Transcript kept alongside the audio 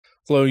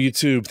Hello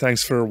YouTube,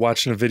 thanks for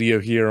watching a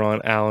video here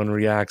on Alan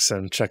Reacts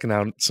and checking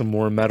out some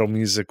more metal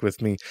music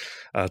with me.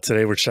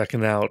 Today we're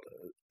checking out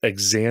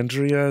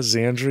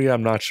Xandria,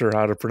 I'm not sure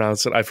how to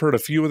pronounce it. I've heard a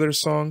few of their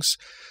songs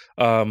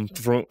from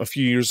a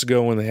few years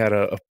ago when they had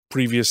a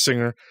previous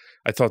singer.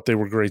 I thought they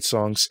were great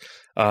songs.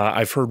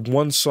 I've heard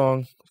one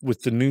song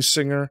with the new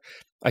singer.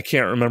 I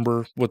can't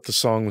remember what the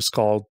song was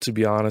called, to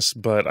be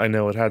honest, but I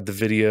know it had the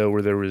video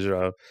where there was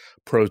a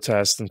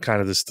protest and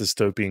kind of this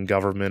dystopian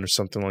government or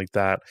something like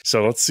that.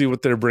 So let's see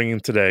what they're bringing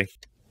today.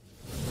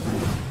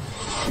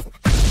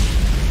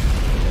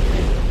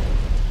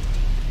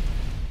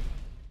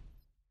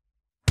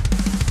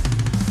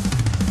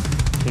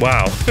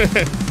 Wow.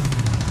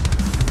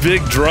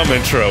 Big drum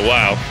intro,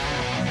 wow.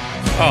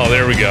 Oh,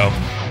 there we go.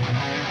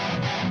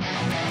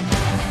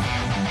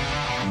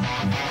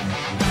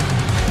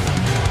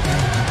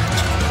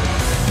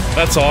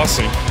 That's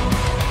awesome.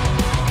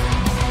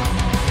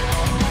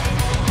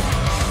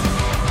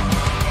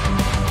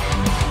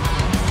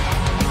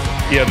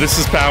 Yeah, this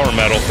is power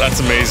metal.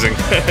 That's amazing.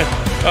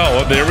 Oh,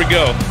 well, there we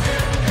go.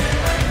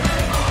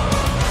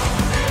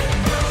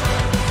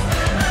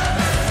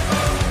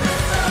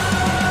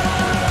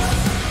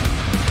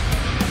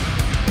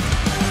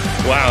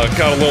 Wow, it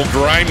got a little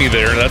grimy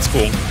there. That's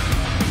cool.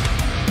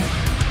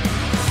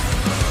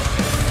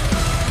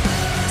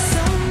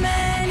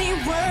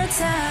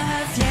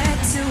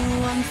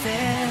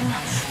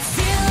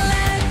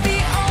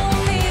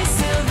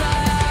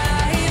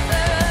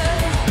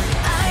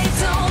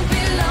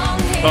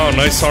 Oh,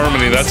 nice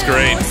harmony. That's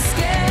great.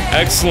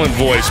 Excellent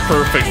voice.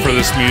 Perfect for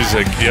this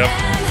music. Yep.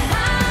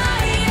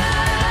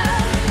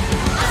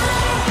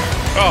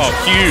 Oh,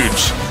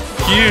 huge.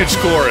 Huge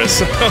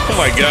chorus. Oh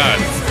my God.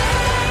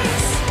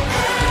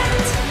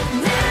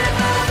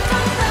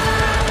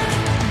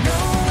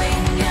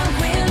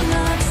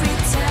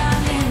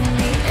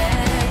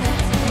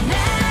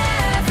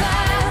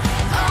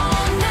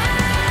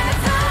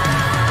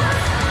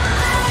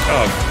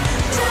 Oh.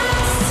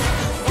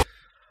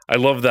 I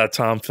love that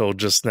tom fill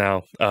just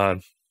now.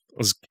 That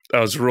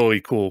was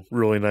really cool,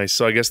 really nice.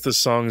 So I guess this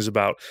song is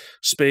about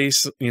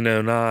space, you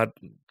know, not,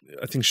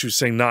 I think she was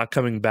saying not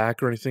coming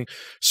back or anything.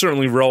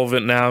 Certainly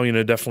relevant now, you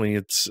know, definitely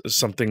it's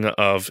something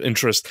of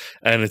interest,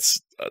 and it's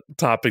a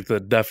topic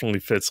that definitely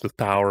fits with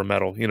power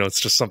metal. You know,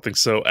 it's just something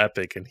so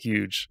epic and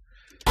huge.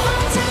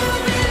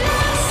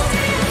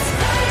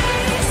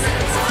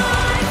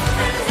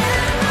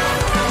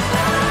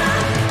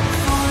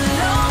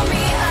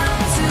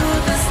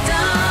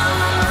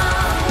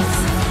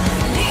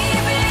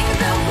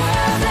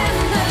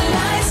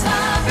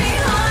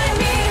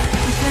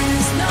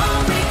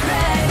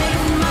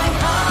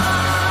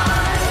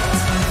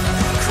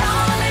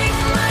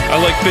 I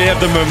like they have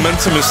the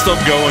momentum is still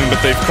going,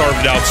 but they've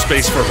carved out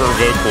space for her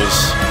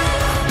vocals.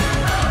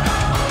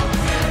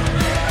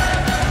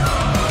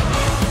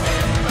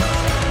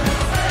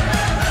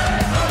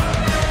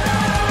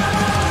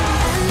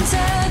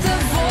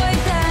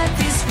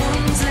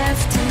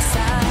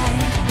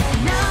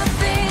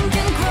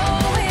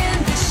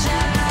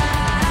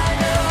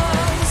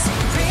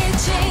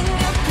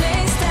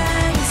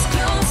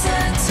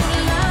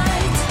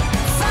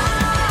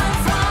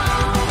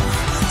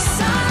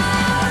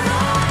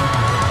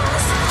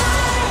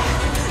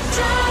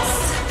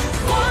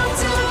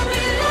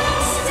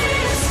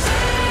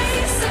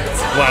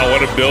 Wow,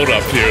 what a build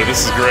up here.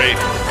 This is great.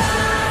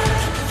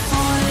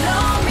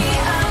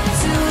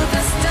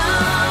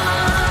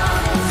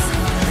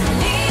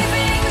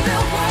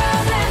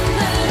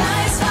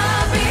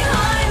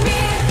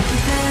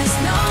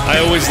 I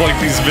always like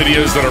these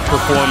videos that are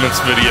performance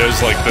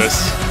videos like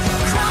this.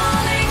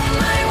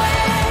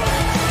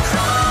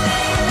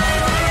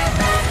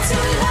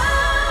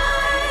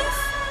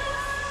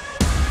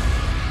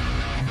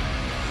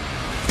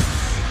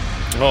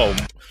 Oh.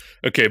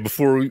 Okay,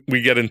 before we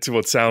get into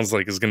what sounds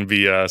like is going to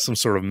be some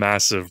sort of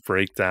massive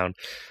breakdown,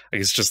 I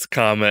guess just a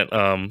comment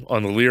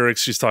on the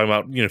lyrics. She's talking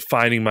about, you know,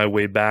 finding my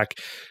way back.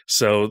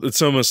 So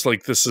it's almost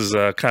like this is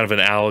kind of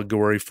an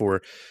allegory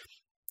for,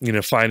 you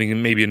know,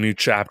 finding maybe a new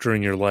chapter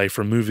in your life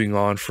or moving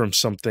on from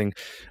something,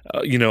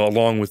 you know,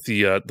 along with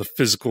the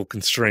physical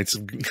constraints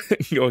of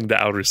going to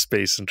outer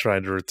space and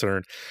trying to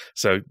return.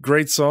 So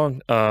great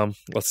song.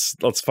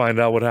 Let's find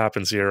out what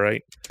happens here,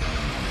 right?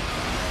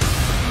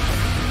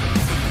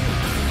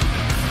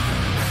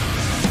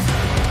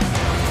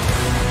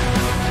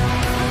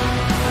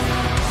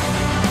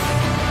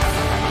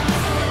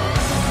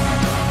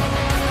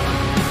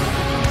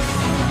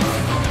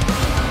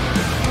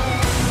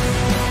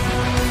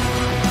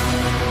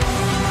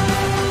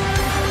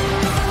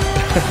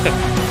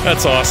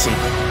 That's awesome.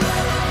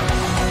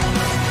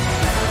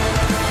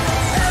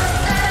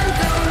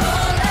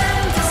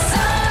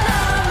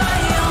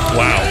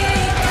 Wow.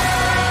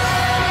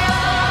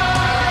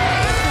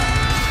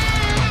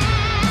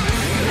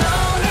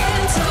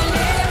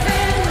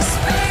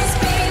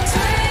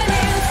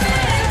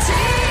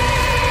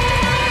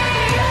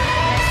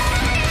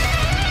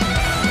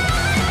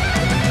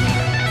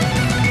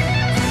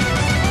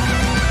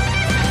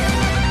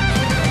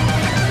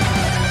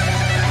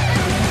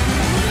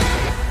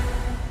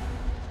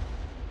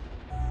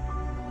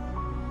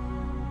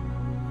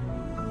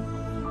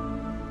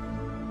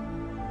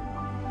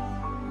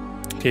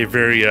 Okay,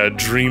 very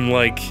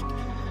dreamlike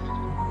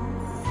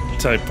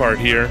type part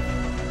here.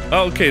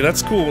 Oh, okay,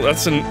 that's cool.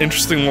 That's an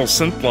interesting little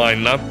synth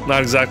line. Not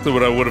exactly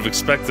what I would have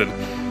expected.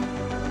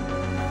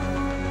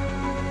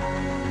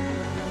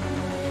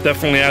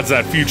 Definitely adds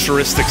that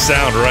futuristic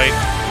sound, right?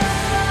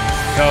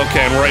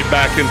 Okay, and right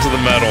back into the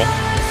metal.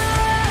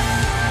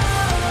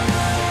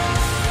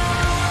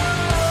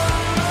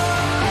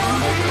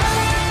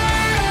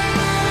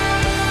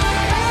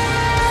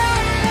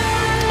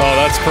 Oh,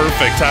 that's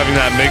perfect. Having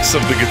that mix of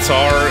the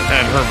guitar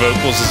and her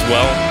vocals as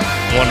well.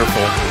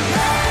 Wonderful.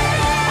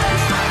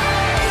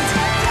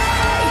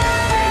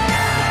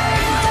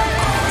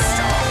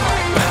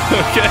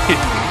 Okay.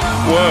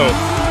 Whoa.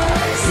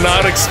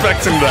 Not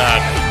expecting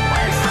that.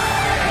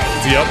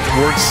 Yep,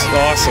 works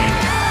awesome.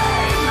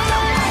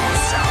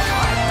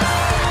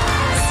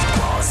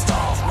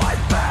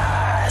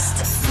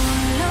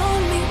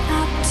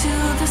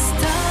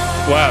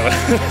 Wow,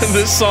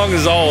 this song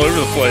is all over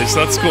the place.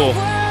 That's cool.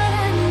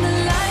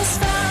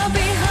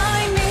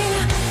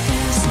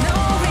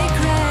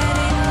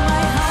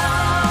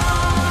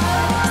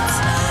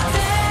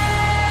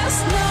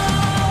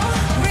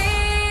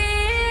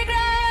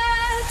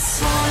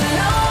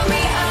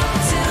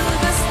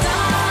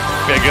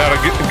 Okay, got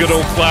a good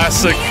old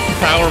classic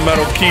power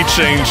metal key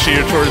change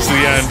here towards the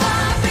end.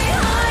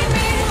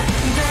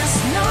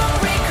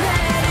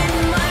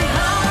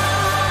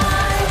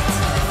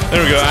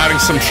 There we go, adding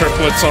some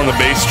triplets on the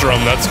bass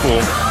drum, that's cool.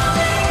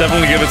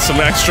 Definitely give it some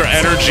extra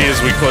energy as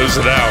we close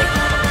it out.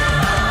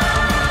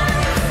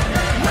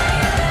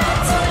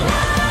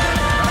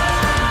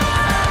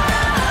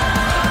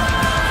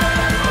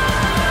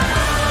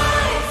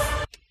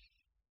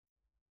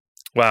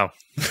 Wow.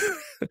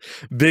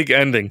 Big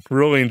ending.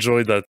 Really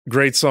enjoyed that.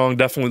 Great song.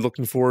 Definitely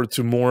looking forward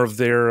to more of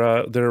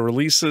their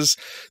releases.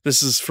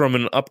 This is from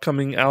an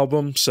upcoming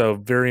album, so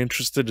very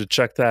interested to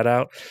check that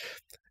out.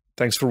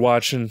 Thanks for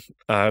watching.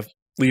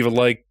 Leave a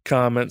like,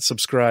 comment,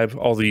 subscribe,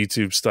 all the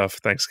YouTube stuff.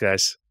 Thanks,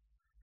 guys.